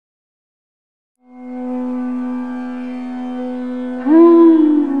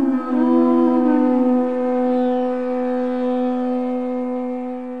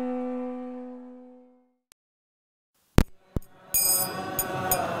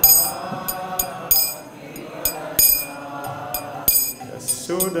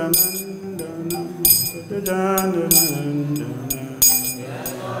Yasodhanandana Prajanandana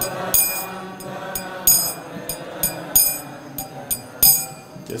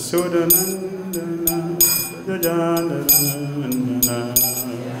Yasodhanandana Prajanandana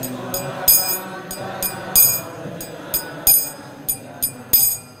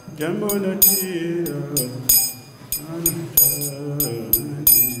Yamunatira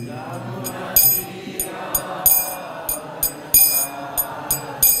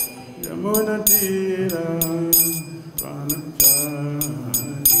Yamunatira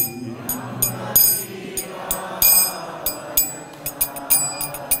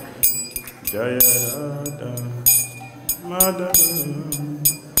Jaya Radha Madhava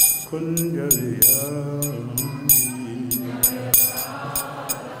Kunjaliya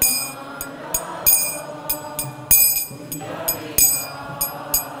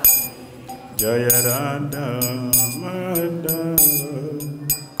Jaya Radha Madhava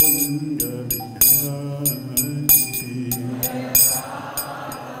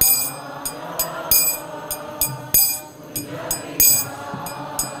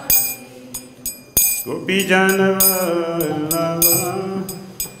Gopijanavallava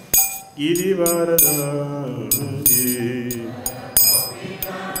Girivaradhari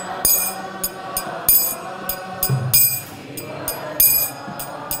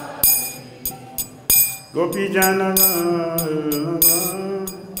Gopijanavallava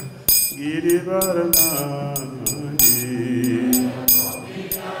Girivaradhari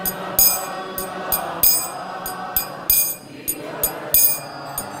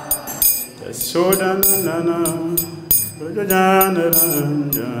Yasodhanandana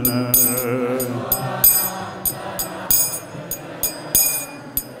Prajanandana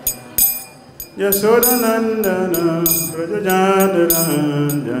Yasodhanandana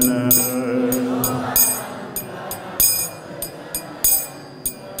Prajanandana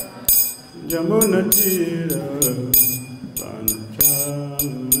Yamunatira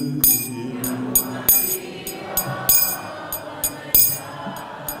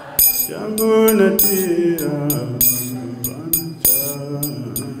Yamunatira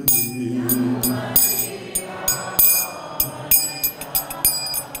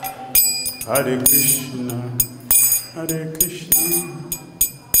Hare Krishna, Hare Krishna,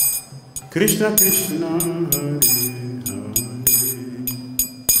 Krishna Krishna, Hare Hare,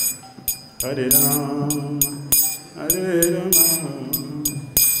 Hare Rama, Hare Rama,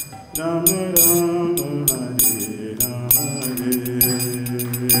 Rama Rama, Hare Hare.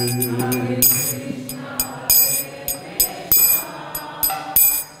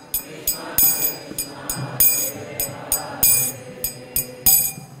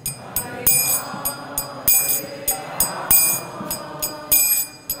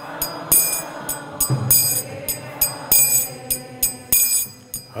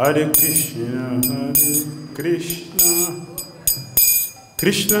 Hare Krishna, Hare Krishna,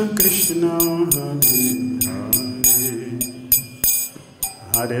 Krishna Krishna, Hare Hare,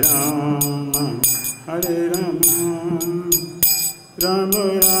 Hare Rama, Hare Rama, Rama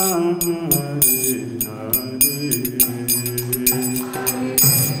Rama, Hare Hare.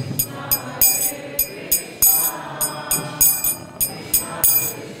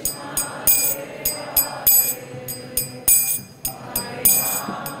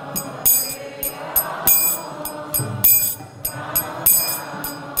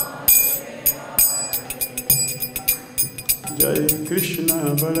 Jai Krishna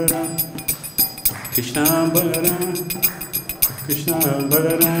Balarāma, Krishna Balarāma, Krishna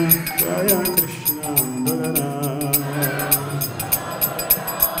Balarāma, Jaya Krishna Balarāma.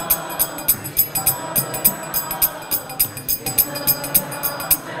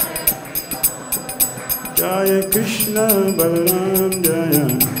 Jaya Krishna Balarāma, Jaya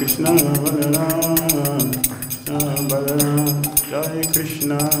Krishna Balarāma, Krishna Balarāma, Jaya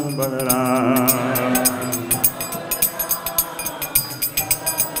Krishna Balarāma.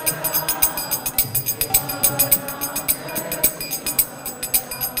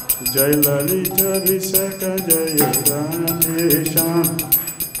 Jai Lalita Visakha Jaya Radhesham,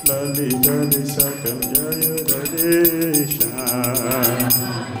 Lalita Visakha Jaya Radhesham.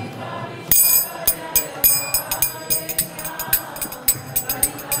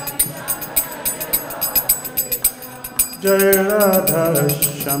 Jai Radha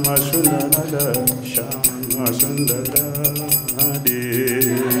Shama Sundara Shama Sundara Hare.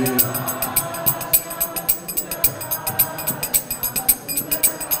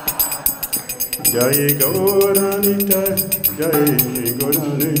 Jai Gauranita, Jai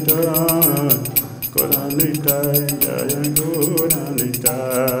Gauranita, Gauranita, Jai Gauranita.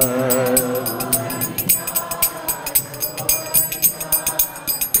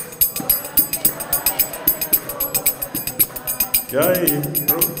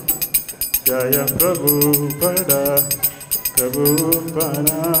 Jaya Prabhupada,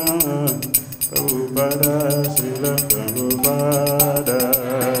 Prabhupada, Prabhupada, Srila Prabhupada.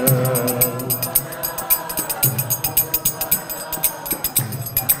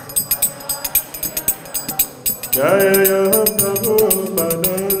 Jaya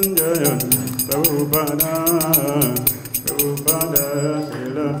Prabhupada, Jaya Prabhupada, Prabhupada,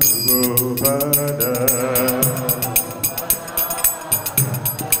 Srila Prabhupada.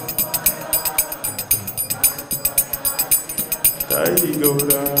 Jai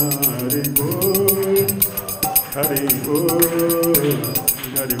Gaura, Hari Bol, Hari Bol,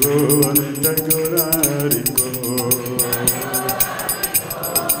 Hari Bol, Jai Gaura, Hari Bol.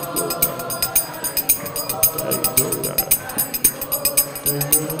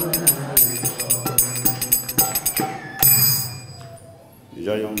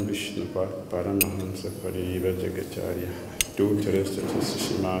 Jayam Vishnu Paramahamsa Pariva Jagatacharya, two terrestrials,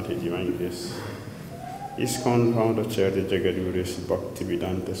 Srimati Divine Grace, ISKCON founder Charya Jagaduris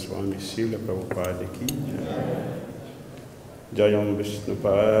Bhaktivedanta Swami Śrīla Prabhupada ki Jayam Vishnu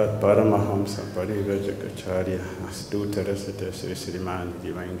Paramahamsa Pariva Jagatacharya, two terrestrials, Srimati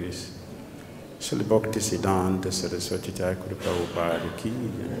Divine Grace, Śrīla Bhaktivedanta Saraswati Thakur Prabhupada ki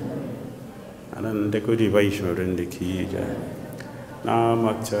Ananda Kodi Vaishnavarinde ki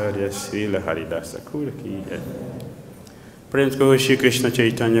Namacharya Srila Haridasa Thakur ki Prince Go Shri Krishna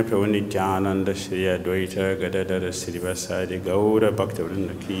Chaitanya Prabhu Nityananda Shri Advaita Gadadara Sri Vasari Gaura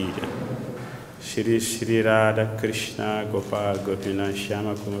Bhakta-vrinda ki Shri Shri Radha Krishna Gopal Gopina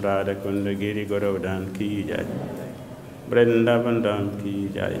Shyama Kumrada Kunda Giri Gauravan ki jai Vrindavan Dham ki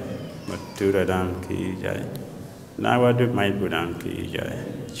jai Mathura Dham ki jai Navadvip Mayapur Dham ki jai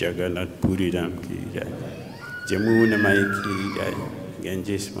Jagannath Puri Dham ki jai Jamuna Mai ki jai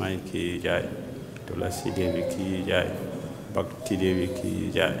Ganges Mai ki jai Tulasi Devi ki jai Bhakti Devi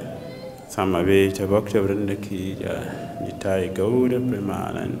ki jai Samaveta Bhakta-vrinda ki jai Nitai Gaura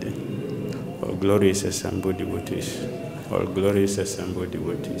Premanande. All glories assembled devotees, all glories assembled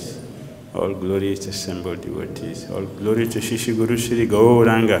devotees, all glories assembled devotees, all glory to Shri Guru Shri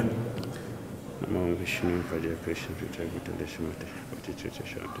Gauranga. Namo Vishnu Padya Krishna Prithagita Deshmate Bhakti Chitta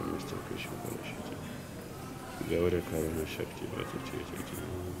Shanti Mr. Krishna Palashita Gaura Karana Shakti Bhakti Chitta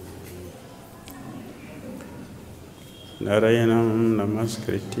Narayanam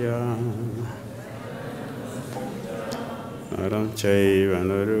Namaskritya Naram Chaiva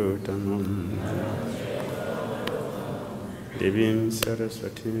Narottamam Devim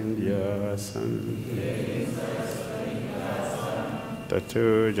Saraswatim Vyasam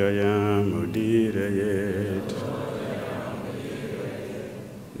Tato Jayam Udirayet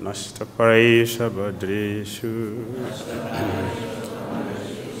Nastaparisha Badreshu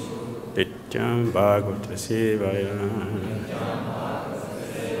Nityam Bhagavata Sevaya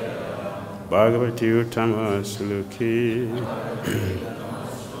Bhagavati Uttama Suluki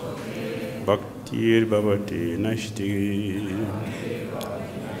Bhaktir Bhavati Nashti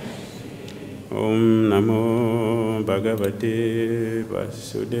Om Namo Bhagavate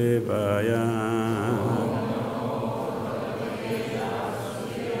Vasudevaya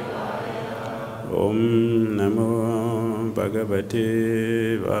Om Namo Bhagavate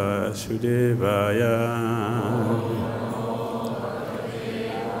Vasudevaya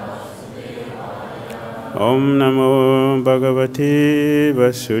Om Namo Bhagavate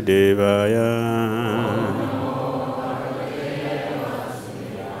Vasudevaya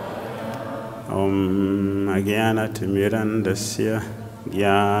Om Ajnanatimirandasya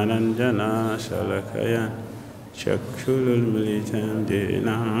Jnananjana Shalakaya Chakshululmilitam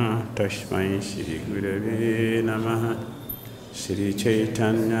Dena Tashmai Shri Gurave Namaha Shri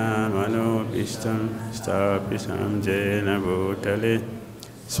Chaitanya Manobhistam Stapisam Jena Bhutale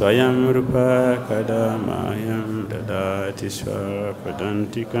Swayam Rupa Kadamayam Dadati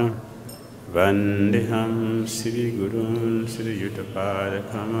Swapadantikam Vandeham Shri Gurun Shri Yuttapada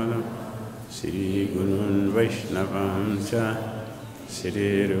Kamalam Shri Gurun Vaishnavam Cha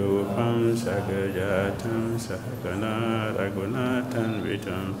Shri Rupam Sagajatam Sahagana Raghunathan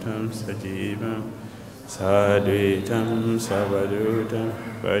Vitam Tam Sajivam Sadvitam Savadutam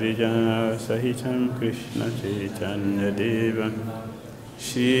Parijana Sahitam Krishna Chaitanya Devam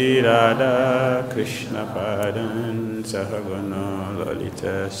Shri Radha Krishna Padan Sahagana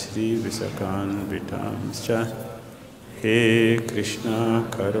Lalita Shri Visakan Vitam Cha He Krishna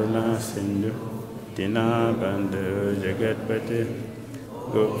Karuna Sindhu Dinabandhu Jagatpate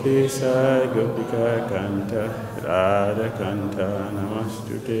Gopisa Gopika Kanta Radha Kanta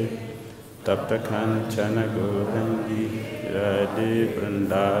Namastute Tapta Kanchana Gorangi Radhe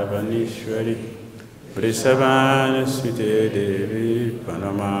Vrindavanishwari Vrindavan Sute Devi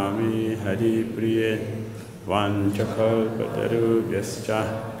Pranamami Hari Priye Vanchakalpatarubhyascha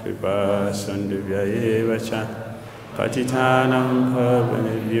Kripa Sandhubhyayevacha Patitanam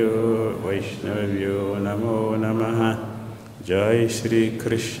Pavanebhyo Vaishnavyo Namo Namaha Jai Shri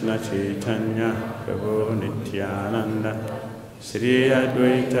Krishna Chaitanya Prabhu Nityananda Shri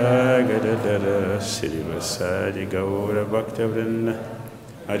Advaita Gadadara Shri Vasadi Gaura Bhakta Vrinda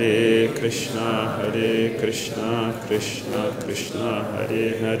Hare Krishna Krishna Krishna Hare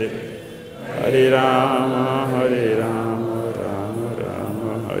Hare Hare Rama Rama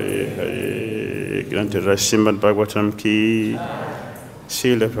Rama Hare Hare. Granted Srimad Bhagavatam ki,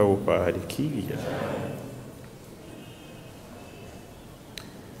 Srila Prabhupada ki.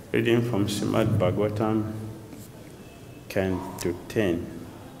 Reading from Srimad Bhagavatam, Canto 10,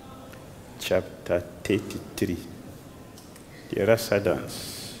 Chapter 33. The Rasa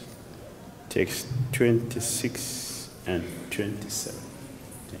Dance, text 26 and 27.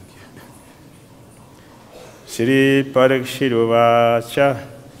 Thank you. Śrī Parīkṣit uvāca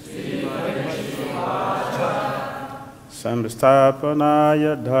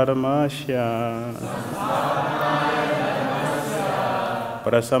saṁsthāpanāya dharmasya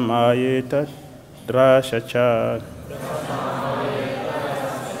praśamāyetarasya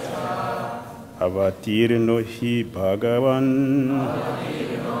avatīrṇo hi bhagavān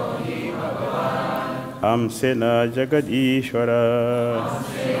aṁśena jagad-īśvaraḥ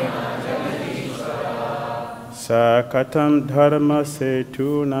sa kathaṁ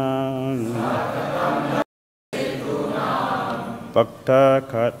dharma-setūnāṁ vaktā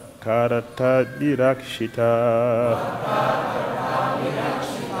kartābhirakṣitā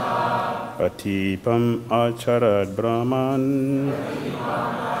pratīpam ācarad brahman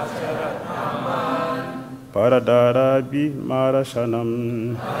para-dārābhimarśanam.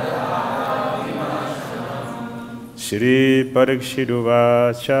 Śrī Parīkṣit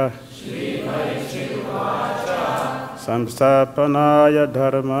uvāca saṁsthāpanāya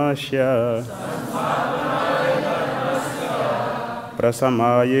dharmasya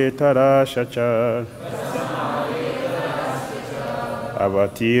praśamāyetarasya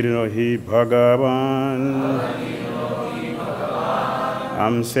avatīrṇo hi bhagavān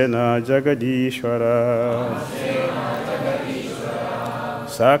aṁśena jagad-īśvaraḥ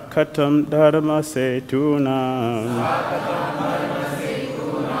sa kathaṁ dharma-setūnāṁ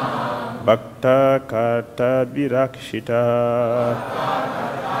vaktā kattābhirakṣitā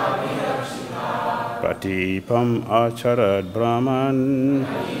pratīpam ācarad brahman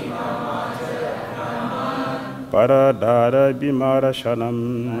para-dārābhimarśanam.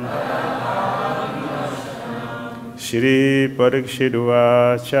 Śrī Parīkṣit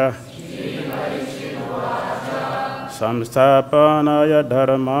uvāca saṁsthāpanāya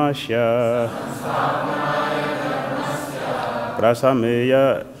dharmasya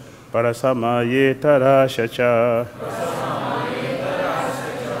praśamāyetarasya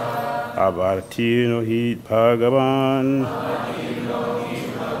avatīrṇo hi bhagavān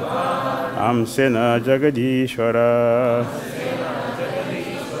aṁśena jagad-īśvaraḥ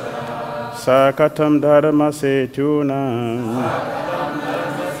sa kathaṁ dharma-setūnāṁ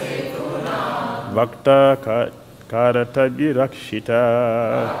vaktā kartābhirakṣitā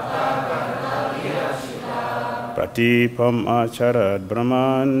pratīpam ācarad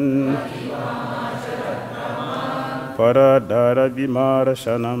brahman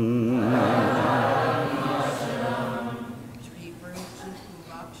para-dārābhimarśanam.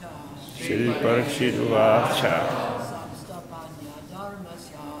 Śrī Parīkṣit uvāca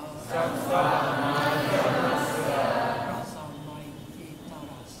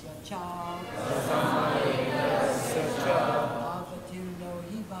avatīrṇo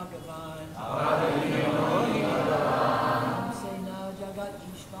hi bhagavān aṁśena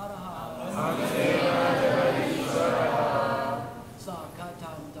jagad-īśvaraḥ sa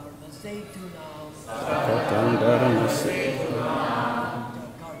kathaṁ dharma-setūnāṁ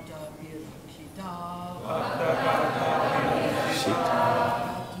kartābhirakṣitā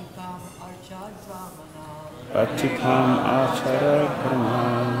pratīpam ācarad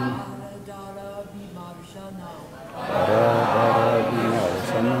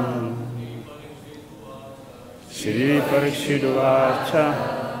para-dārābhimarśanam. Śrī Parīkṣit uvāca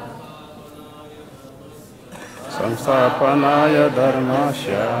saṁsthāpanāya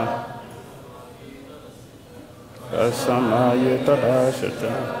dharmasya praśamāyetarasya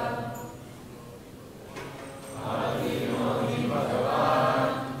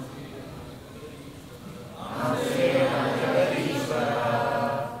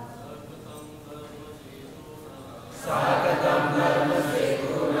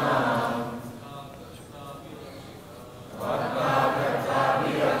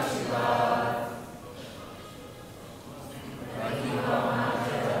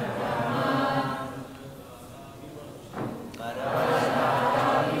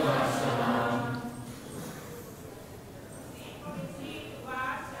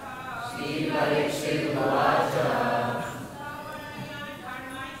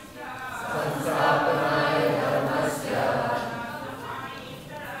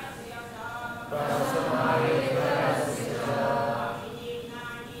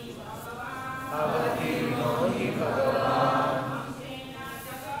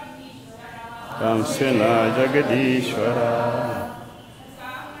aṁśena jagad-īśvaraḥ.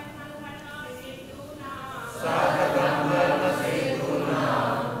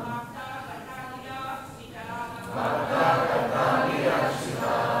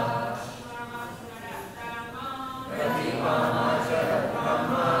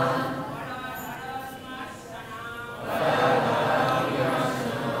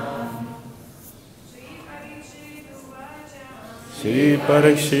 Śrī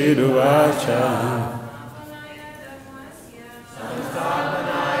Parīkṣit uvāca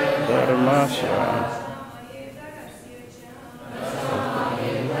dharmasya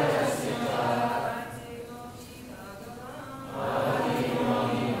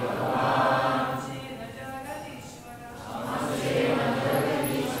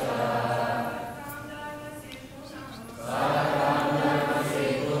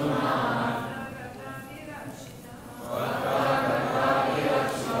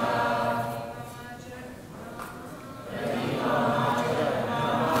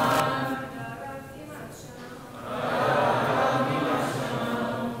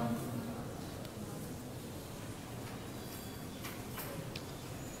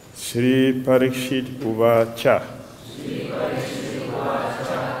Śrī Parīkṣit uvāca.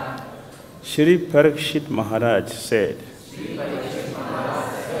 Śrī Parīkṣit Mahārāja said,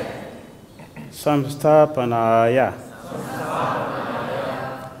 saṁsthāpanāya,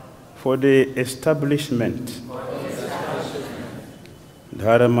 for the establishment,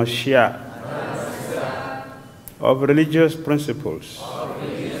 dharmasya, of religious principles,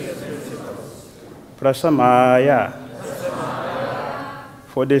 praśamāya,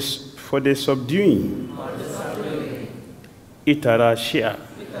 for the subduing, itarasya,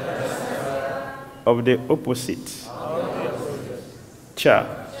 of the opposite, cha,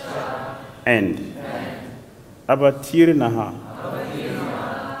 and avatīrṇaḥ,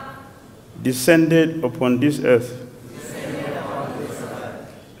 descended upon this earth.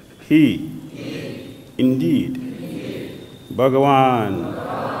 He, indeed, bhagavān,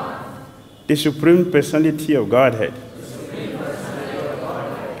 the Supreme Personality of Godhead,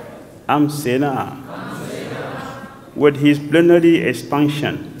 aṁśena, with his plenary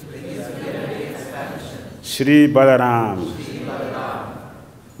expansion, Śrī Balarāma,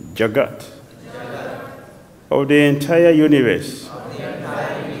 jagad, of the entire universe,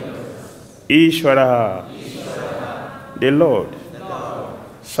 Īśvaraḥ, the Lord,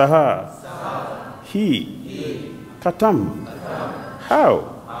 saha, he, kathaṁ, how,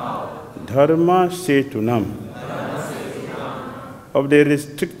 dharma-setūnāṁ, of the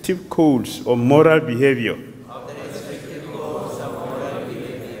restrictive codes of moral behavior,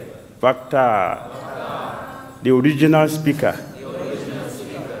 vaktā, the original speaker,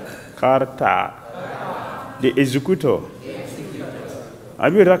 kartābhirakṣitā, the executor,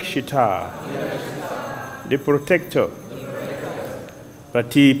 pratīpam, the protector,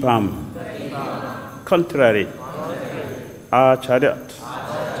 pratīpam, contrary, ācarad,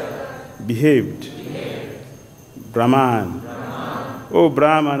 behaved, brahman, O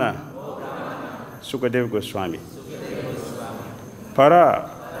brahmana, Śukadeva Gosvāmī, para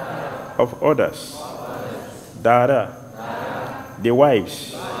of others, Dhira, the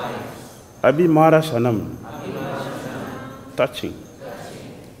wives, ābhimarśanam, touching.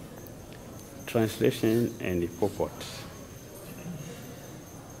 Translation and the purport.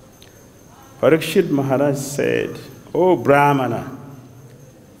 Parīkṣit Mahārāja said, O Brahmana,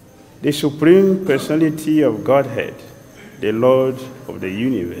 the Supreme Personality of Godhead, the Lord of the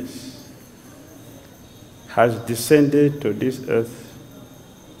universe, has descended to this earth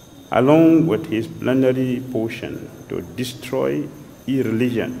along with his plenary portion to destroy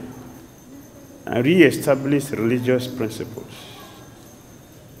irreligion and re-establish religious principles.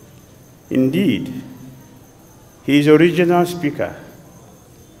 Indeed, he is original speaker,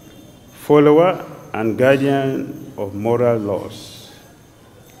 follower and guardian of moral laws.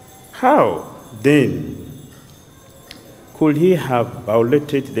 How, then, could he have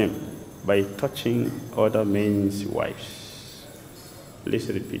violated them by touching other men's wives? Let's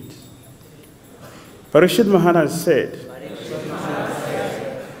repeat. Parīkṣit Mahārāja said,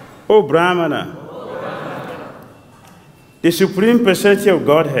 O Brahmana, the Supreme Personality of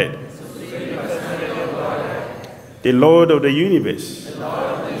Godhead, the Lord of the universe,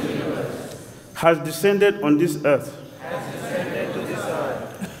 has descended on this earth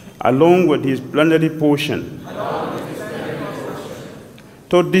along with his plenary portion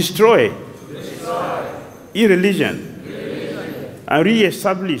to destroy irreligion and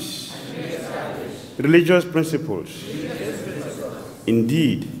re-establish religious principles.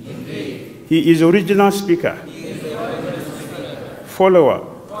 Indeed, he is original speaker, follower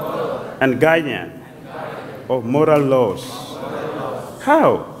and guardian of moral laws.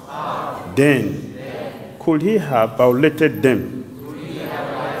 How? Then could he have violated them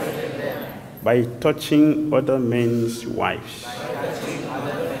by touching other men's wives?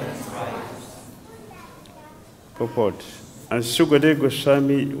 Purport. As Śukadeva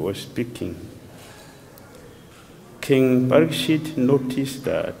Gosvāmī was speaking, King Parīkṣit noticed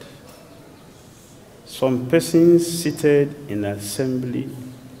that some persons seated in assembly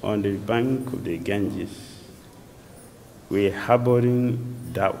on the bank of the Ganges were harboring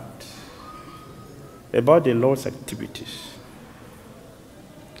doubt about the Lord's activities.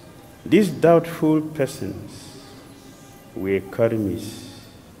 These doubtful persons were karmis,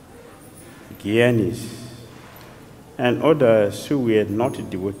 gyanis, and others who were not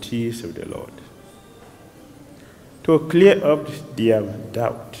devotees of the Lord. To clear up their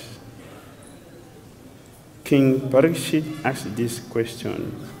doubt, King Parīkṣit asked this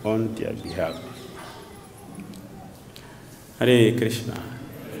question on their behalf. Hare Krishna.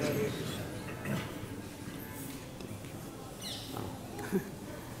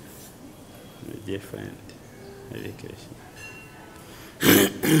 My dear friend, Hare Krishna.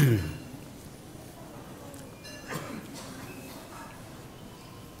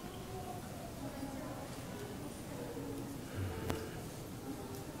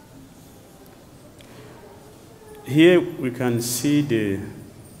 Here we can see the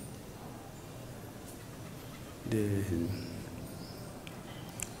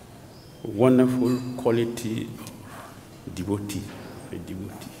wonderful quality of devotee, a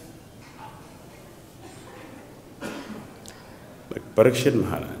devotee. Like Parīkṣit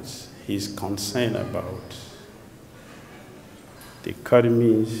Mahārāja, he is concerned about the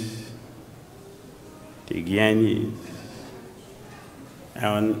karmis, the gyanis,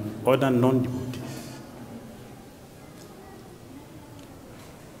 and other non-devotees.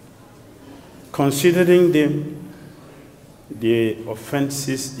 Considering them, the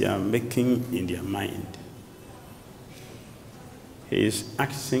offenses they are making in their mind, he is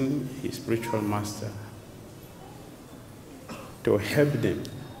asking his spiritual master to help them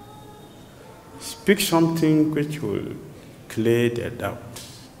speak something which will clear their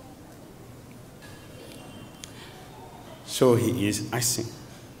doubts. So he is asking,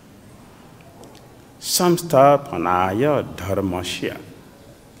 saṁsthāpanāya dharmasya.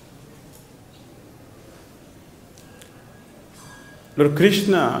 Lord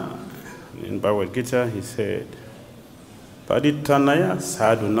Krishna, in Bhagavad Gita, he said, paritranaya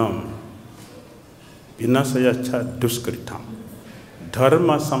sadhunam, vinasaya cha duskritam,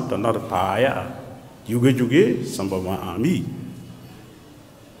 dharma-setūnāṁ, yuge yuge sambhavāmi.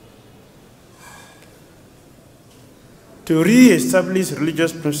 To re-establish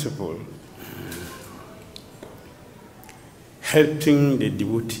religious principle, helping the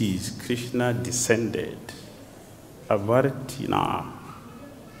devotees, Krishna descended avatīrṇo,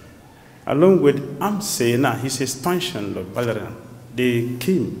 along with aṁśena, his expansion of Balarāma. They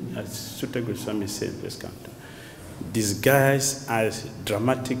came, as Sutta Goswami said in this canto, disguised as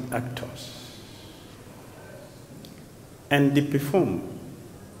dramatic actors. And they perform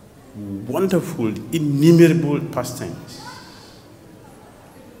wonderful, innumerable pastimes.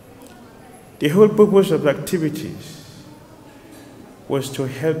 The whole purpose of the activities was to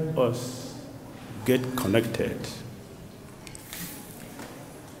help us get connected.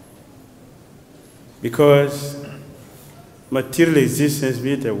 Because material existence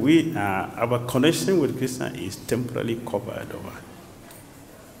means that our connection with Krishna is temporarily covered over.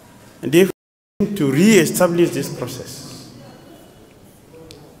 And therefore, to re-establish this process.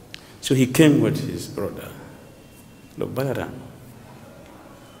 So he came with his brother, Lord Balarāma,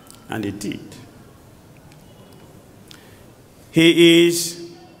 and he did. He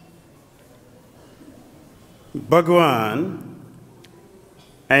is bhagavān,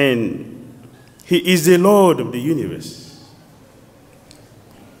 and he is the Lord of the universe.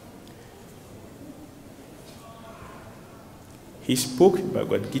 He spoke in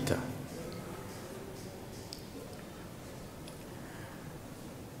Bhagavad Gita.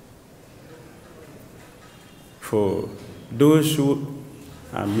 For those who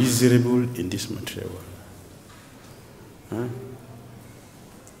are miserable in this material world.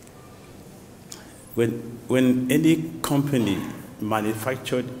 When any company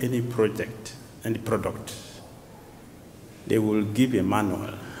manufactured any project, any product, they will give a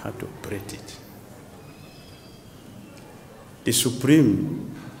manual how to operate it. The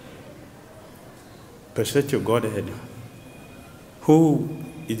Supreme Personality of Godhead, who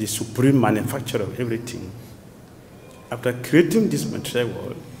is the supreme manufacturer of everything, after creating this material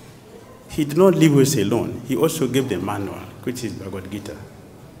world, he did not leave us alone. He also gave the manual, which is Bhagavad Gita.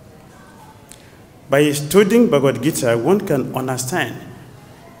 By studying Bhagavad Gita, one can understand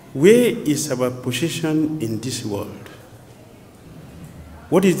where is our position in this world.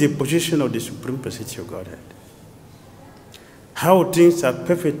 What is the position of the Supreme Personality of Godhead? How things are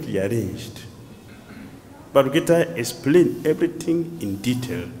perfectly arranged. Bhagavad Gita explains everything in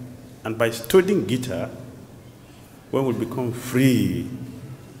detail. And by studying Gita, one will become free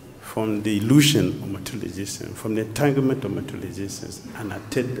from the illusion of materialization, from the entanglement of materialization, and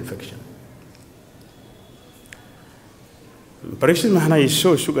attain perfection. Parīkṣit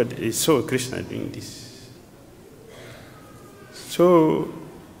Mahārāja is so Krishna doing this. So,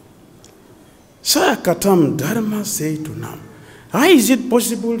 kathaṁ dharma-setūnāṁ. How is it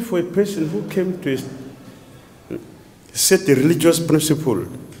possible for a person who came to set a religious principle?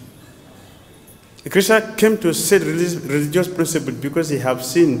 Krishna came to set religious principle because he have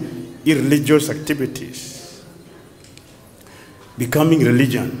seen irreligious activities becoming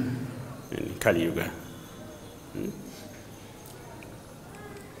religion in Kali Yuga.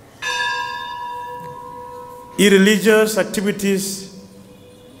 Irreligious activities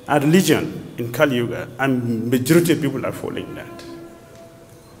are religion in Kali Yuga, and majority of people are following that.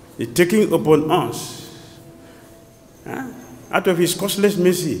 It's taking upon us, out of his costless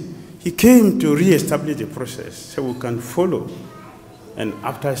mercy, he came to re-establish the process so we can follow. And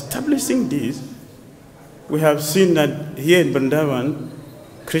after establishing this, we have seen that here in Vrindavan,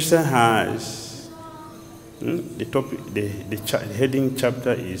 Krishna has the heading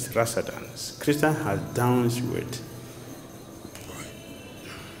chapter is Rasa Dance. Krishna has danced with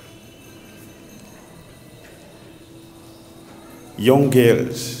young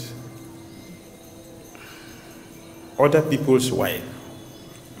girls, other people's wives.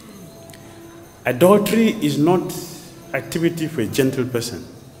 Adultery is not activity for a gentle person.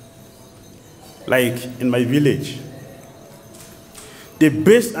 Like in my village, the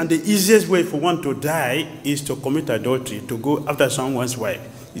best and the easiest way for one to die is to commit adultery, to go after someone's wife.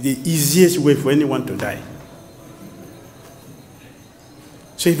 It's the easiest way for anyone to die.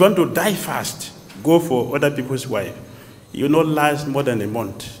 So if you want to die fast, go for other people's wife. You will not last more than a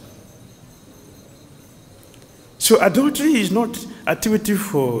month. So adultery is not activity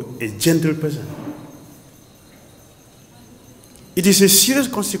for a gentle person. It is a serious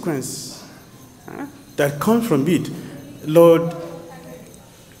consequence that comes from it. Lord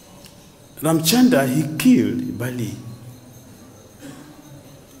Ramchandra, he killed Bali.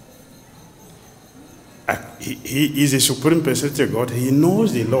 He is a Supreme Personality of God. He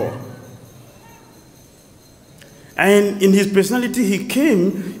knows the law. And in his personality, he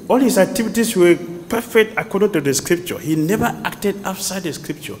came, all his activities were perfect according to the scripture. He never acted outside the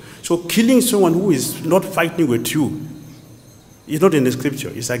scripture. So killing someone who is not fighting with you is not in the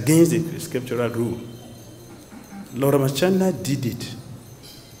scripture. It's against the scriptural rule. Lord Ramchandra did it.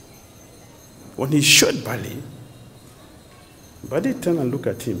 When he shot Bali, Bali turned and looked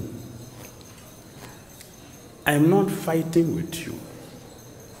at him. I am not fighting with you.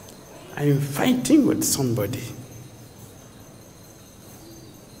 I am fighting with somebody.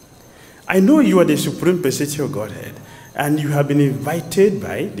 I know you are the Supreme Personality of Godhead, and you have been invited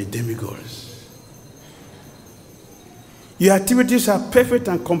by the demigods. Your activities are perfect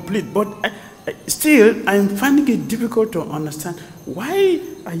and complete, but still, I am finding it difficult to understand. Why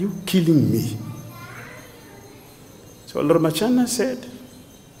are you killing me? So Lord Ramchandra said,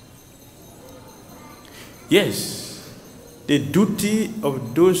 yes, the duty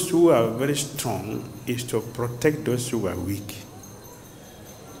of those who are very strong is to protect those who are weak.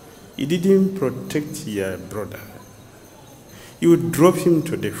 He didn't protect your brother. You drove him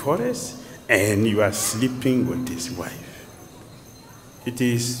to the forest and you are sleeping with his wife. It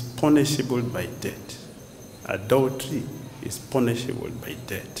is punishable by death. Adultery is punishable by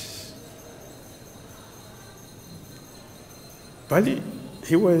death. Bali,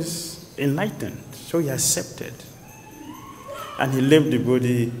 he was enlightened, so he accepted. And he left the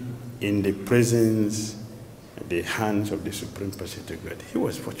body in the presence, the hands of the Supreme Personality of God. He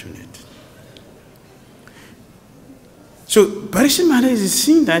was fortunate. So Parīkṣit Mahārāja is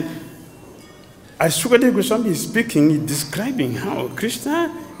seeing that as Śukadeva Gosvāmī is speaking, he's describing how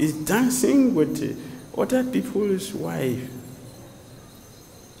Krishna is dancing with other people's wives.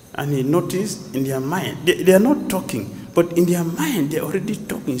 And he noticed in their mind, they are not talking, but in their mind, they're already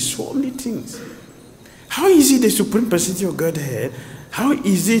talking so many things. How is it the Supreme Personality of Godhead? How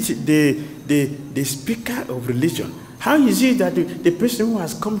is it the speaker of religion? How is it that the person who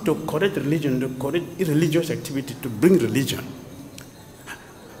has come to correct religion, to correct irreligious activity, to bring religion,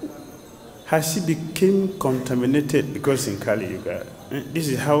 has he become contaminated? Because in Kali Yuga, this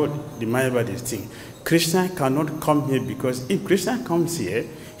is how the Mayavadis think. Krishna cannot come here because if Krishna comes here,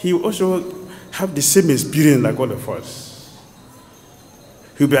 he will also have the same experience like all of us.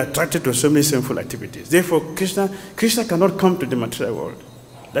 He'll be attracted to so many sinful activities. Therefore, Krishna cannot come to the material world.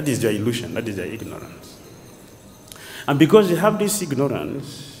 That is their illusion. That is their ignorance. And because they have this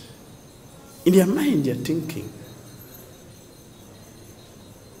ignorance, in their mind they are thinking,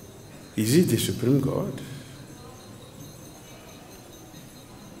 is it the Supreme God?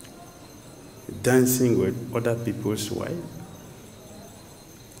 Dancing with other people's wives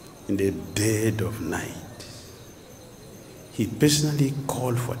in the dead of night. He personally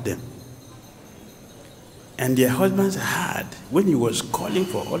called for them. And their husbands heard, when he was calling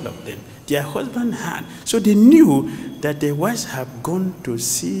for all of them, their husband heard. So they knew that their wives have gone to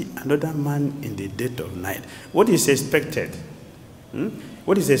see another man in the dead of night. What is expected?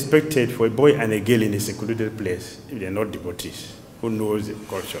 What is expected for a boy and a girl in a secluded place if they are not devotees, who knows the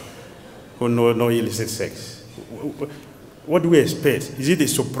culture, who know no illicit sex? What do we expect? Is it a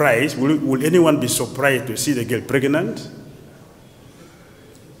surprise? Will anyone be surprised to see the girl pregnant?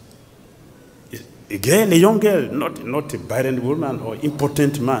 A girl, a young girl, not a barren woman or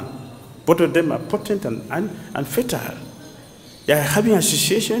impotent man. Both of them are potent and fertile. They are having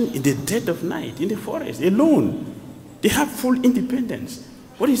association in the dead of night, in the forest, alone. They have full independence.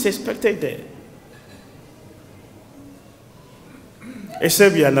 What is expected there?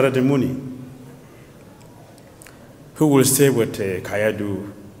 Except you are Narada Muni, who will stay with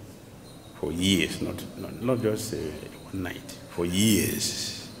Kayadu for years, not just one night, for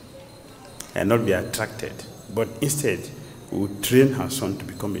years, and not be attracted, but instead will train her son to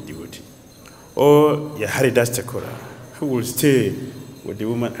become a devotee. Or Haridas Thakura, who will stay with the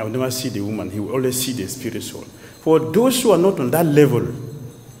woman. I will never see the woman, he will always see the spirit soul. For those who are not on that level,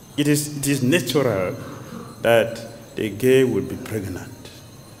 it is natural that the girl will be pregnant.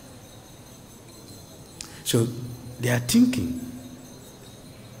 So they are thinking,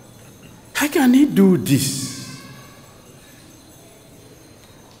 how can he do this?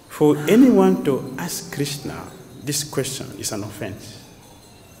 For anyone to ask Krishna this question is an offense.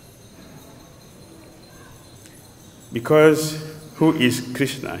 Because who is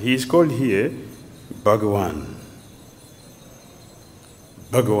Krishna? He is called here bhagavān.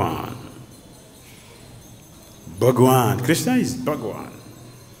 Bhagavān. Bhagavān. Krishna is bhagavān.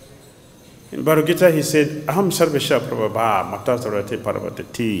 In Bhagavad Gita he said, Aham sarvesha prabhava matasarate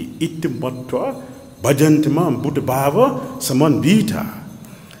parvatati itimatva bhajantimam buddha-bhava samanvita.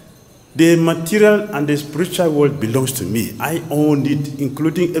 The material and the spiritual world belongs to me. I own it,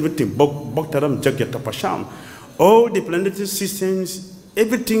 including everything. Bhaktaram jagyatapasham. All the planetary systems,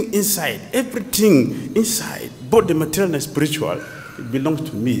 everything inside, both the material and spiritual, it belongs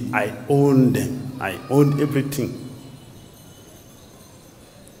to me. I own them. I own everything.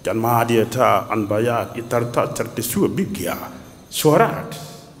 Janmadhyata anbaya itarta chartisua bhigya swarat.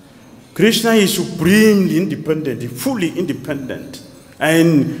 Krishna is supremely independent, fully independent.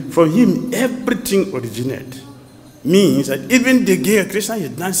 And from him, everything originates. Means that even the girl Krishna is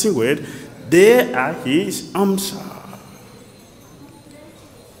dancing with, they are his aṁśena.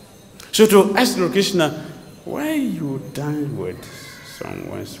 So to ask Lord Krishna, why you dance with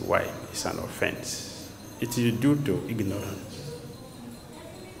someone's wife is an offense. It is due to ignorance.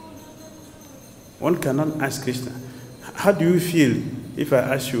 One cannot ask Krishna, how do you feel if I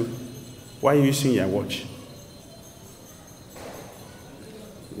ask you, why are you using your watch?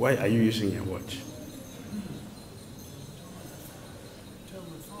 Why are you using your watch?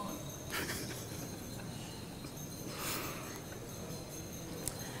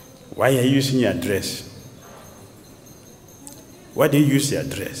 Why are you using your dress? Why do you use your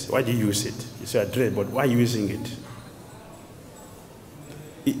dress? Why do you use it? It's your dress, but why are you using it?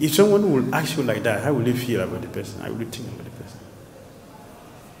 If someone will ask you like that, how will you feel about the person? How will you think about the person?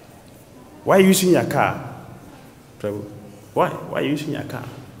 Why are you using your car? Prabhu? Why? Why are you using your car?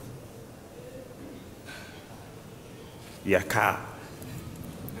 Your car.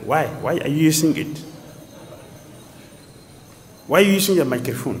 Why? Why are you using it? Why are you using your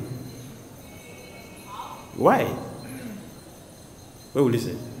microphone? Why? What will you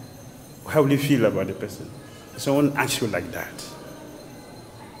say? How will you feel about the person? Someone asks you like that.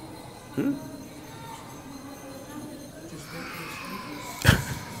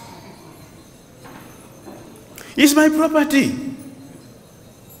 It's my property.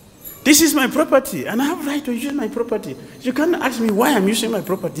 This is my property, and I have right to use my property. You can't ask me why I'm using my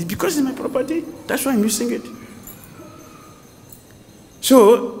property. Because it's my property. That's why I'm using it.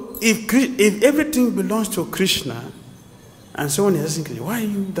 So, if everything belongs to Krishna, and someone is asking, why are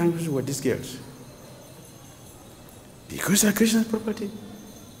you dancing with these girls? Because they're Krishna's property.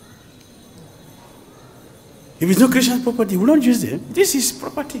 If it's not Krishna's property, we don't use them. This is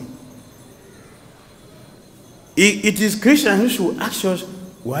property. It is Krishna who should ask us,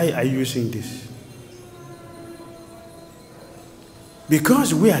 why are you using this?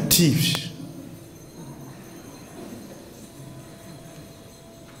 Because we are thieves.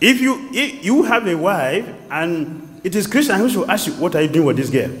 If you have a wife, and it is Krishna who should ask you, what are you doing with this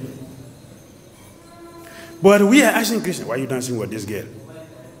girl? But we are asking Krishna, why are you dancing with this girl?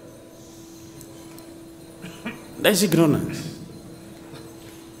 That's ignorance.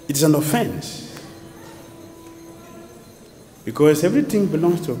 It is an offense. Because everything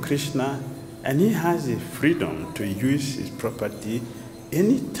belongs to Krishna, and he has the freedom to use his property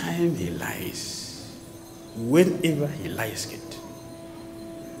anytime he likes, whenever he likes it.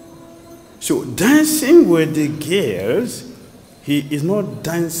 So dancing with the girls, he is not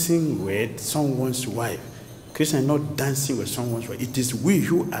dancing with someone's wife. Krishna is not dancing with someone's wife. It is we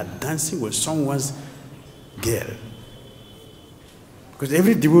who are dancing with someone's girl. Because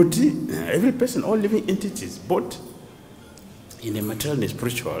every devotee, every person, all living entities, both in the material and the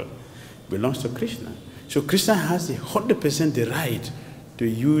spiritual, belongs to Krishna. So Krishna has 100% the right to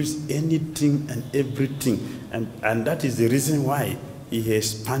use anything and everything. And that is the reason why he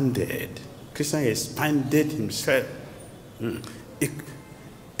expanded. Krishna expanded himself.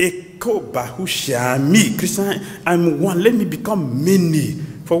 Eko bahushami. Krishna, I'm one, let me become many.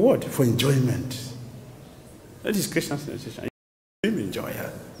 For what? For enjoyment. That is Krishna's sensation. He's an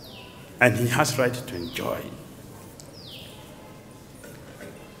enjoyer. And he has right to enjoy.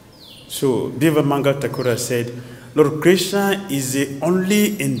 So, Deva Mangal Thakura said, Lord Krishna is the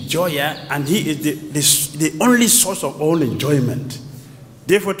only enjoyer, and he is the only source of all enjoyment.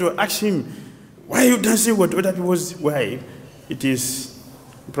 Therefore, to ask him, why are you dancing with other people's wife? It is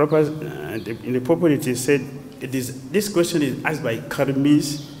proper, in the purport it is said, this question is asked by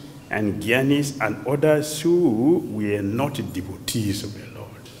karmis and gyanis and others who were not devotees of the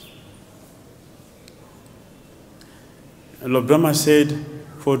Lord. And Lord Brahma said,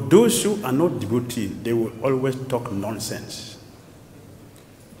 for those who are not devotees, they will always talk nonsense.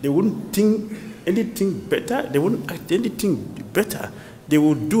 They wouldn't think anything better. They wouldn't act anything better. They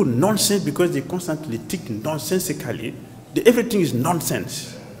will do nonsense because they constantly think nonsensically. Everything is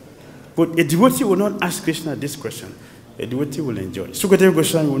nonsense. But a devotee will not ask Krishna this question. A devotee will enjoy. Śukadeva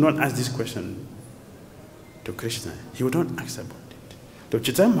Gosvāmī will not ask this question to Krishna. He will not ask about it. The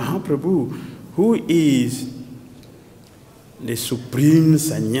Chaitanya Mahaprabhu, who is the supreme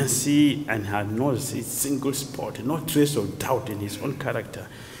sannyasi and had not a single spot, no trace of doubt in his own character,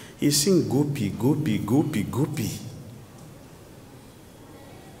 he sings gopi, gopi, gopi, gopi.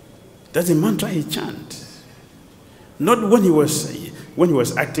 That's the mantra he chants. Not when he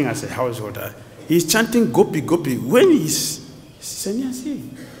was acting as a householder. He's chanting gopi, gopi. When he's sannyasi,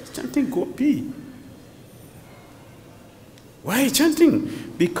 he's chanting gopi. Why are you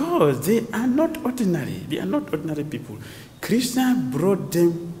chanting? Because they are not ordinary. They are not ordinary people. Krishna brought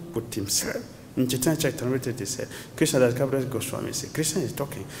them with himself. In Chaitanya Charitamrita it said, Krishna Gosvāmī said, Krishna is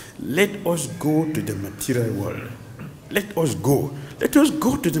talking, let us go to the material world. Let us go. Let us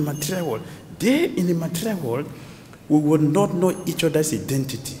go to the material world. There in the material world, we will not know each other's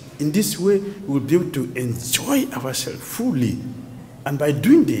identity. In this way, we will be able to enjoy ourselves fully. And by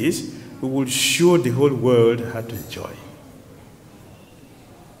doing this, we will show the whole world how to enjoy.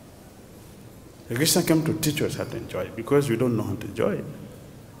 Krishna came to teach us how to enjoy because we don't know how to enjoy.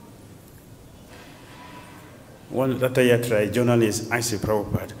 One Ratayatra journalist asked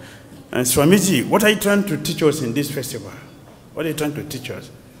Prabhupada, and Swamiji, what are you trying to teach us in this festival? What are you trying to teach us?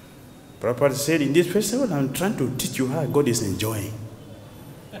 Prabhupada said, in this festival, I'm trying to teach you how God is enjoying.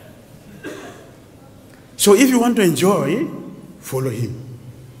 So if you want to enjoy, follow him.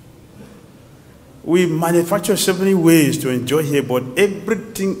 We manufacture so many ways to enjoy here, but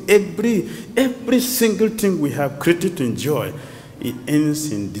everything, every single thing we have created to enjoy, it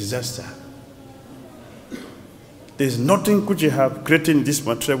ends in disaster. There's nothing which you have created in this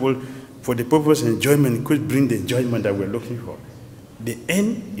material world for the purpose of enjoyment could bring the enjoyment that we're looking for. The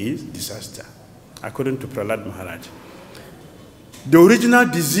end is disaster, according to Prahlad Maharaj. The original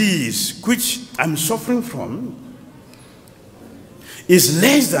disease which I'm suffering from is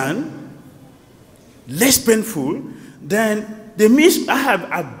less painful than the means I have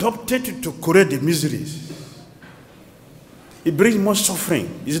adopted to correct the miseries. It brings more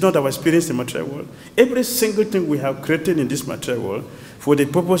suffering. Is it not our experience in the material world? Every single thing we have created in this material world for the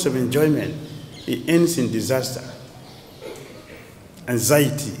purpose of enjoyment, it ends in disaster,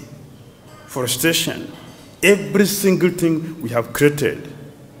 anxiety, frustration. Every single thing we have created,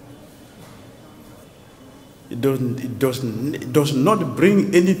 it does not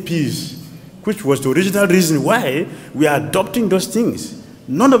bring any peace, which was the original reason why we are adopting those things.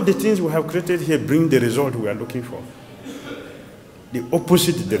 None of the things we have created here bring the result we are looking for. The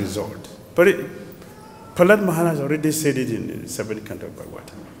opposite is the result. Prahlāda Mahārāja already said it in the 7th canto of Bhagavān.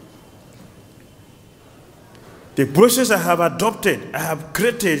 The process I have adopted, I have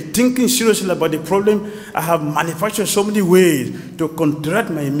created, thinking seriously about the problem, I have manufactured so many ways to counteract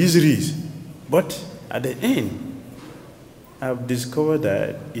my miseries. But at the end, I have discovered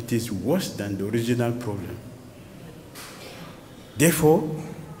that it is worse than the original problem. Therefore,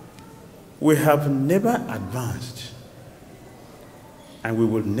 we have never advanced, and we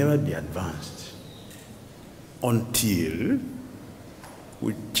will never be advanced until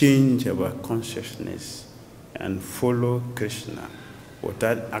we change our consciousness and follow Krishna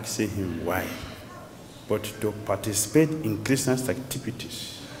without asking him why, but to participate in Krishna's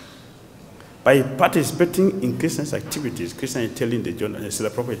activities. By participating in Krishna's activities, Krishna is telling the journalist, the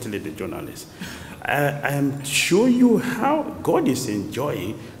Prophet is telling the journalist, I am showing you how God is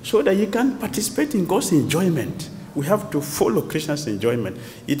enjoying so that you can participate in God's enjoyment. We have to follow Krishna's enjoyment.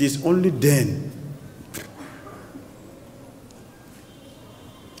 It is only then.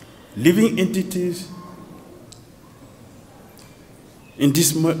 Living entities in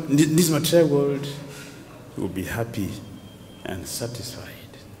this material world will be happy and satisfied.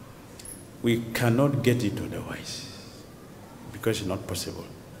 We cannot get it otherwise because it's not possible.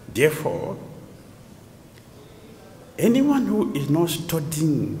 Therefore, anyone who is not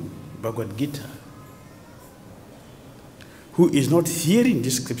studying Bhagavad Gita, who is not hearing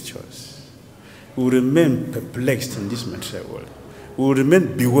these scriptures, will remain perplexed in this material world, will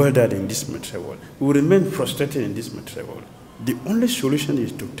remain bewildered in this material world, will remain frustrated in this material world. The only solution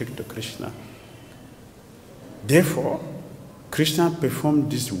is to take to Krishna. Therefore, Krishna performed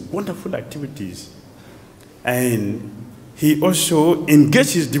these wonderful activities, and he also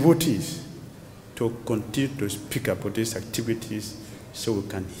engaged his devotees to continue to speak about these activities so we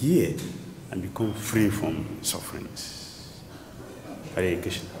can hear and become free from sufferings. Hare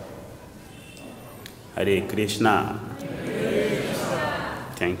Krishna. Hare Krishna. Hare Krishna.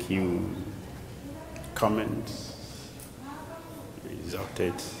 Thank you. Comments?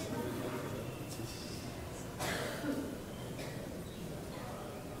 Exalted.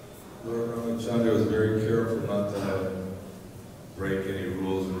 Lord Ramachandra was very careful not to break any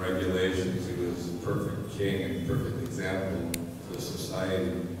rules and regulations. He was a perfect king and perfect example for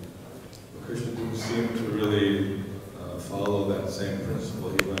society. But Krishna didn't seem to really follow that same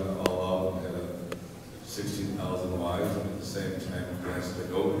principle. He went all out and had 16,000 wives, and at the same time danced the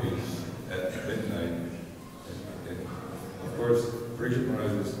gopis at midnight. And of course, Parīkṣit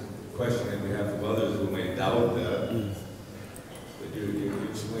Mahārāja was questioning on behalf of others who may doubt that. But you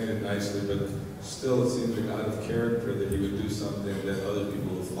explained it nicely, but still it seems like out of character that he would do something that other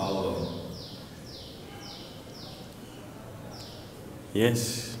people would follow.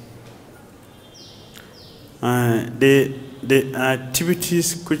 Yes. The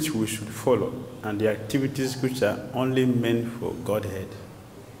activities which we should follow, and the activities which are only meant for Godhead,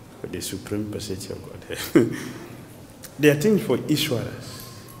 for the Supreme Personality of Godhead, they are things for Ishwaras,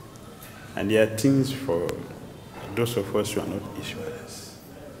 and they are things for those of us who are not Ishwaras.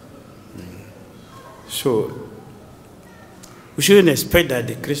 So, we shouldn't expect that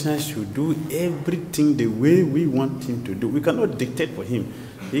the Krishna should do everything the way we want him to do. We cannot dictate for him.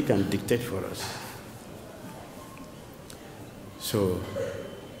 He can dictate for us. So,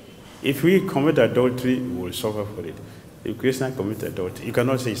 if we commit adultery, we will suffer for it. If Krishna commits adultery, you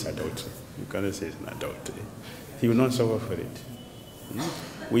cannot say it's adultery. You cannot say it's an adultery. He will not suffer for it.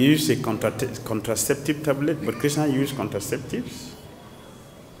 We use a contraceptive tablet, but Krishna used contraceptives.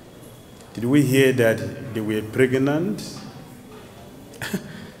 Did we hear that they were pregnant?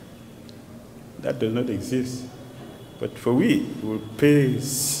 That does not exist. But for we will pay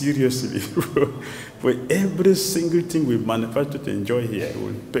seriously for every single thing we manufacture to enjoy here. We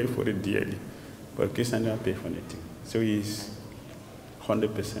will pay for it dearly. But Krishna never pay for anything. So he is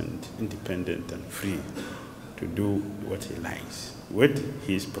 100% independent and free to do what he likes with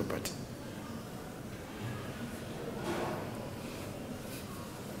his property.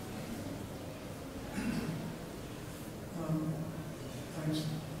 Thanks,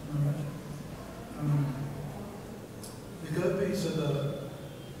 Maharaj. The gopis are the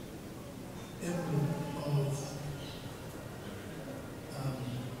emblem of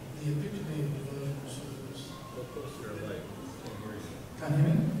the epitome of devotional service. Can you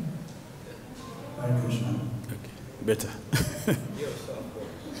hear me? Hare Krishna. Okay, better.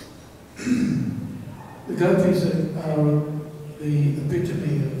 The gopis are the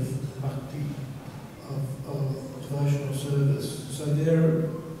epitome of bhakti, of devotional service. So they're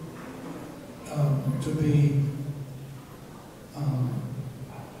to be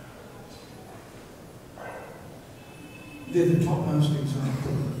they're the topmost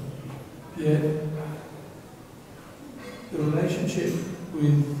example. Yet the relationship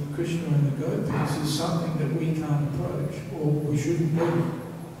with Krishna and the gopis is something that we can't approach, or we shouldn't do.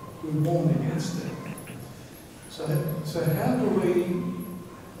 We're warned against it. So how do we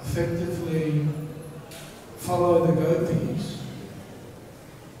effectively follow the gopis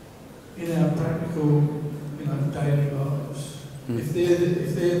in our practical, daily lives? If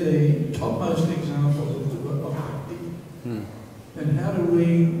they're the topmost example of bhakti, then how do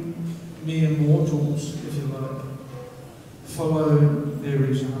we, mere mortals, if you like, follow their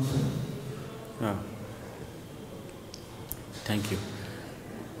example? Thank you.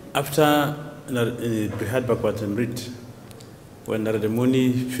 After Brihad Bhagavatamrita, when Narada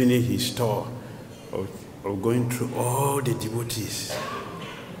Muni finished his tour of going through all the devotees,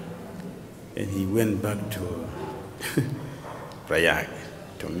 and he went back to Prayag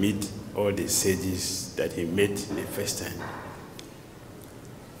to meet all the sages that he met the first time.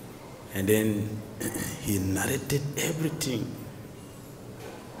 And then he narrated everything.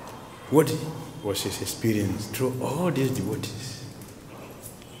 What was his experience through all these devotees?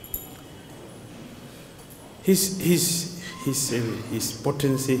 His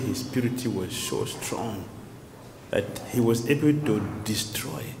potency, his purity was so strong that he was able to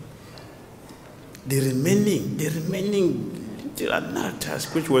destroy the remaining little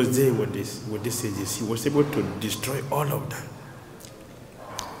anarthas which was there with these sages. He was able to destroy all of them.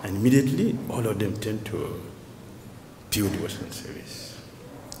 And immediately, all of them turned to pure devotional service.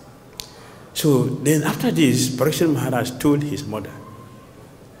 So then after this, Parīkṣit Mahārāja told his mother,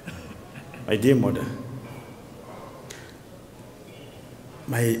 my dear mother,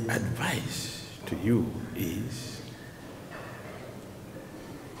 my advice to you is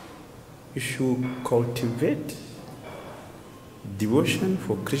you should cultivate devotion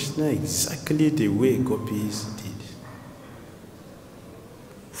for Krishna exactly the way gopis did.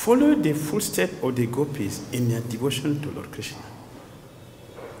 Follow the footsteps of the gopis in their devotion to Lord Krishna.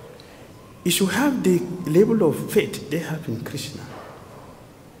 You should have the level of faith they have in Krishna.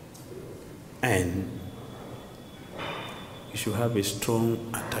 And you should have a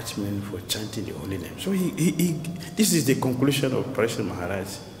strong attachment for chanting the holy name. So this is the conclusion of Parīkṣit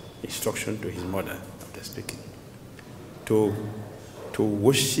Mahārāja's instruction to his mother after speaking. To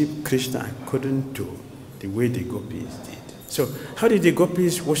worship Krishna according to the way the gopis did. So how did the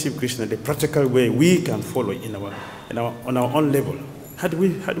gopis worship Krishna? The practical way we can follow on our own level. How do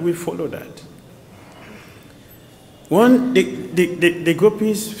we follow that? One, the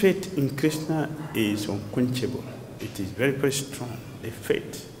gopis' faith in Krishna is unquenchable. It is very, very strong. The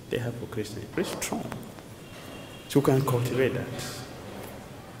faith they have for Krishna is very strong. So we can cultivate that.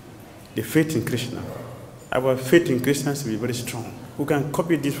 The faith in Krishna. Our faith in Krishna will be very strong. We can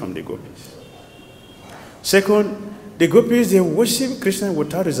copy this from the gopis. Second, the gopis, they worship Krishna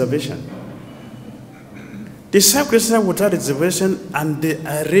without reservation. They serve Krishna without reservation, and they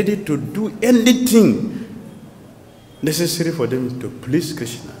are ready to do anything necessary for them to please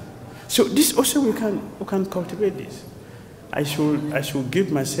Krishna. So this also we can cultivate this. I should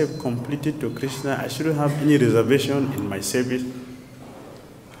give myself completely to Krishna. I shouldn't have any reservation in my service.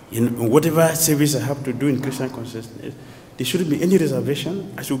 In whatever service I have to do in Krishna consciousness, there shouldn't be any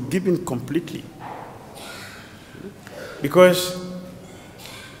reservation. I should give in completely. Because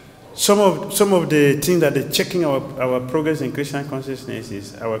some of the things that are checking our progress in Krishna consciousness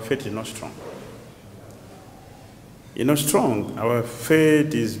is our faith is not strong. It's not strong. Our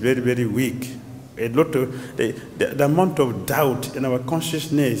faith is very, very weak. A lot of the amount of doubt in our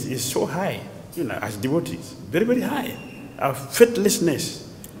consciousness is so high, as devotees, very, very high. Our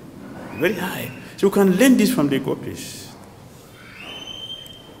faithlessness, very high. So we can learn this from the gopis.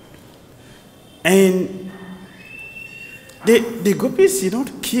 And the gopis did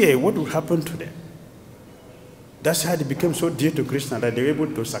not care what would happen to them. That's how they became so dear to Krishna that they were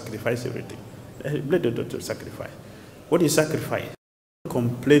able to sacrifice everything. They led them to sacrifice. What is sacrifice?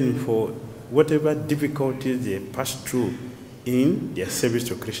 Complain for whatever difficulties they pass through in their service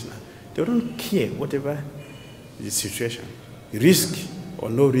to Krishna. They don't care whatever the situation. Risk or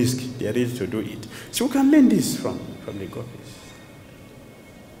no risk, they are ready to do it. So we can learn this from the gopis.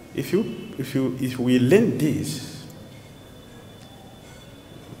 If we learn this,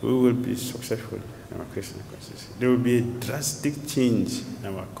 we will be successful in our Krishna consciousness. There will be a drastic change in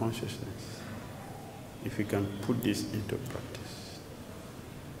our consciousness if we can put this into practice.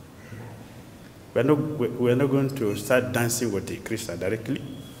 We're not going to start dancing with the Krishna directly,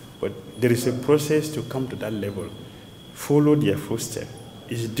 but there is a process to come to that level. Follow their footsteps.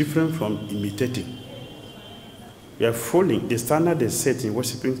 It's different from imitating. We are following the standard they set in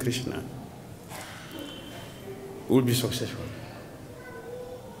worshiping Krishna. we will be successful.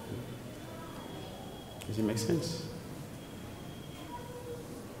 Does it make sense?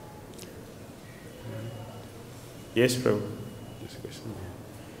 Yes, Prabhu. This question.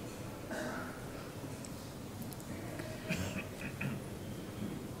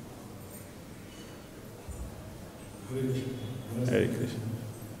 Hare Krishna.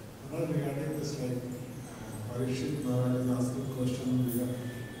 Regarding this, like Parīkṣit Mahārāja asked a question regarding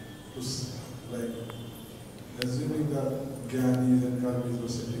like assuming that Jnanis and Karmis were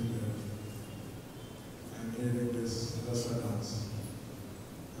sitting there and hearing this rasa dance,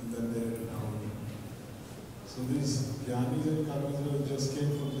 and then they had down. So these Jnanis and Karmis just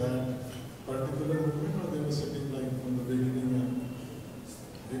came from that particular movement, or they were sitting like from the beginning?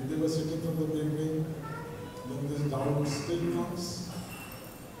 And if they were sitting from the beginning, then this doubt still comes,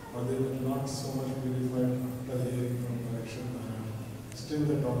 or they were not so much purified after hearing from Parīkṣit Mahārāja. Still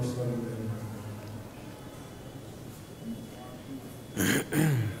the doubts were in their mind.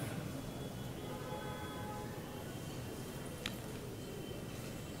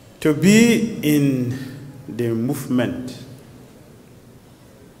 To be in the movement,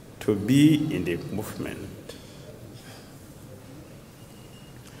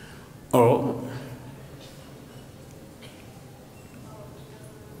 or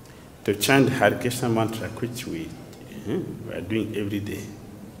to chant Hare Krishna mantra, which we are doing every day.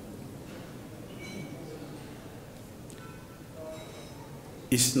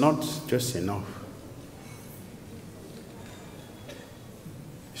 It's not just enough.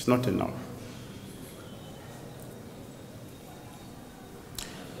 It's not enough.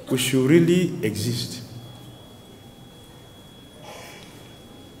 We should really exist.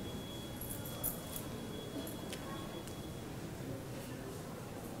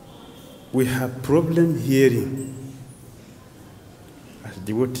 We have problem hearing as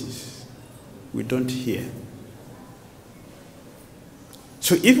devotees. We don't hear.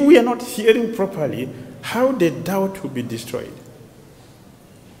 So if we are not hearing properly, how the doubt will be destroyed?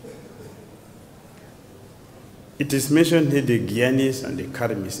 It is mentioned here the Jnanis and the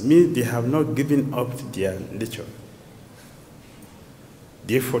Karmis means they have not given up their nature.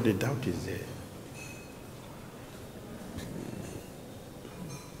 Therefore the doubt is there.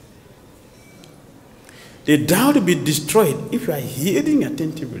 The doubt will be destroyed if you are hearing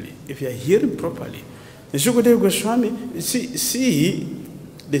attentively, if you are hearing properly. The Śukadeva Gosvāmī, see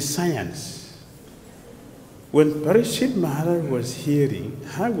the science. When Parīkṣit Mahārāja was hearing,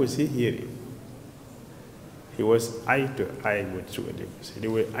 how was he hearing? He was eye to eye with Śukadeva Gosvāmī. They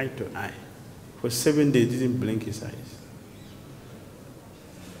were eye to eye. For 7 days, he didn't blink his eyes.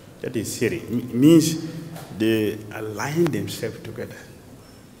 That is hearing. It means they align themselves together.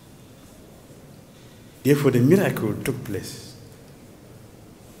 Therefore, the miracle took place.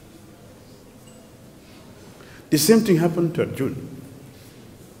 The same thing happened to Arjuna.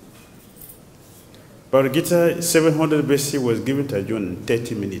 Bhagavad Gita 700 BC was given to Arjuna in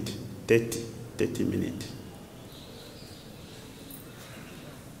 30 minutes. 30 minutes.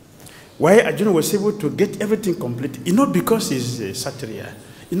 Why Arjuna was able to get everything complete? It's not because he's a Satriya.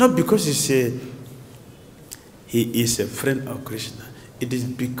 It's not because he is a friend of Krishna. It is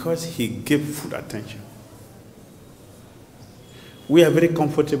because he gave full attention. We are very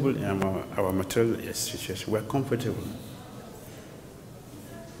comfortable in our material situation. We are comfortable.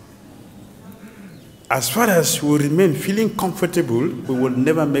 As far as we remain feeling comfortable, we will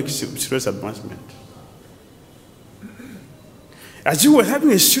never make serious advancement. As you were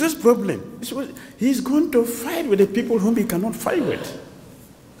having a serious problem, he's going to fight with the people whom he cannot fight with.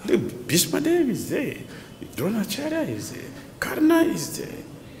 The Bhishmadev is there, Dronacharya is there, Karna is there,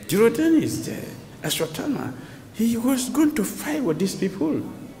 Duryodhana is there, Ashwatthama. He was going to fight with these people.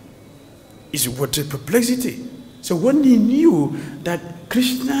 It was a perplexity. So when he knew that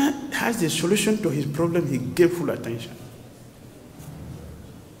Krishna has the solution to his problem, he gave full attention.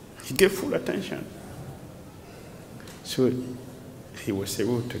 He gave full attention. So he was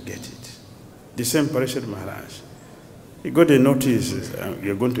able to get it. The same Parīkṣit Mahārāja. He got a notice,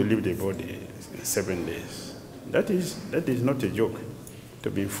 you're going to leave the body in 7 days. That is not a joke, to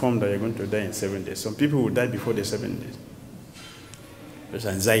be informed that you're going to die in 7 days. Some people will die before the 7 days. There's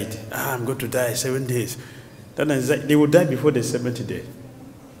anxiety. I'm going to die in 7 days. That anxiety, they will die before the 7th day.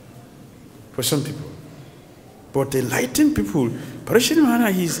 For some people. But the enlightened people, Parīkṣit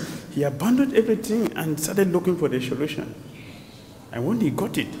Mahārāja, he abandoned everything and started looking for the solution. And when he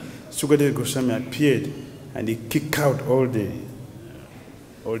got it, Śukadeva Gosvāmī appeared and he kicked out all the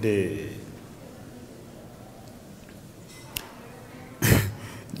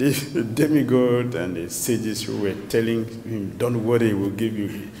demigod and the sages who were telling him, "Don't worry, we'll give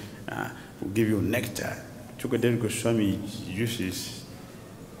you nectar Śukadeva Gosvāmī uses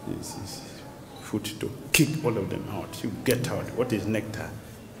his foot to kick all of them out. You get out. What is nectar?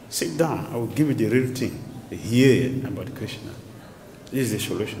 Sit down. I will give you the real thing. Hear about Krishna. This is the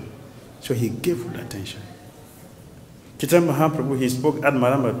solution. So he gave full attention. Chaitanya Mahaprabhu, he spoke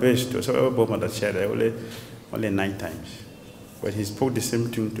Admarama best to Sarvabhauma only 9 times. But he spoke the same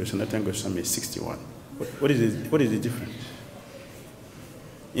thing to Sanatana Goswami 61. What is the difference?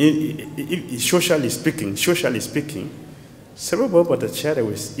 Socially speaking, Sarvabhauma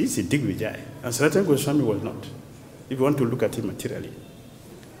was easy Digvijay, and Sanatana Goswami was not, if you want to look at it materially.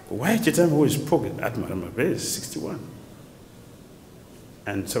 Why Chaitanya Mahaprabhu spoke Admarama best 61?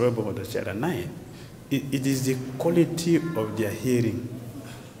 And Sarvabhauma 9? It is the quality of their hearing.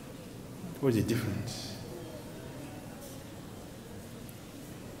 What's the difference?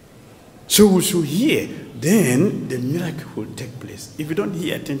 So we should hear, then the miracle will take place. If you don't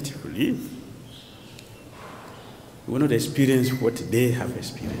hear attentively, you will not experience what they have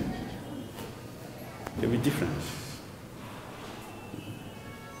experienced. There will be difference.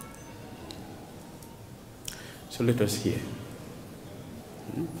 So let us hear.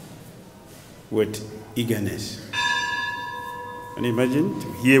 With eagerness. Can you imagine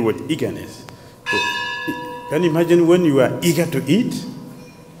to hear with eagerness? Can you imagine when you are eager to eat?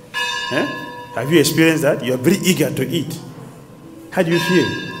 Have you experienced that? You are very eager to eat. How do you feel?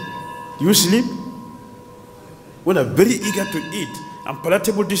 Do you sleep? When you are very eager to eat and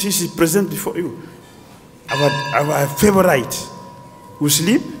palatable dishes is present before you, our favorite, you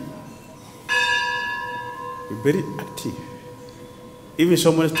sleep? You're very active. Even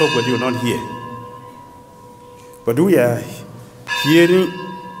someone talk but you will not hear. But we are hearing.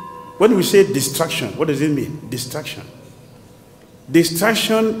 When we say distraction, what does it mean? Distraction.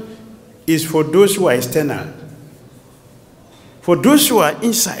 Distraction is for those who are external. For those who are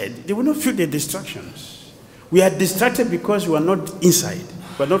inside, they will not feel the distractions. We are distracted because we are not inside.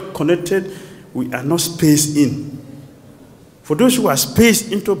 We are not connected. We are not spaced in. For those who are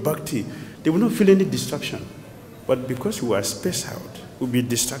spaced into bhakti, they will not feel any distraction. But because we are spaced out, we'll be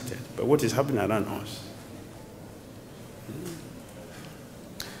distracted by what is happening around us.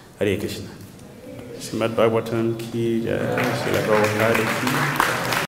 Hare Krishna. Srimad Bhagavatam ki jai, Srila Prabhupada ki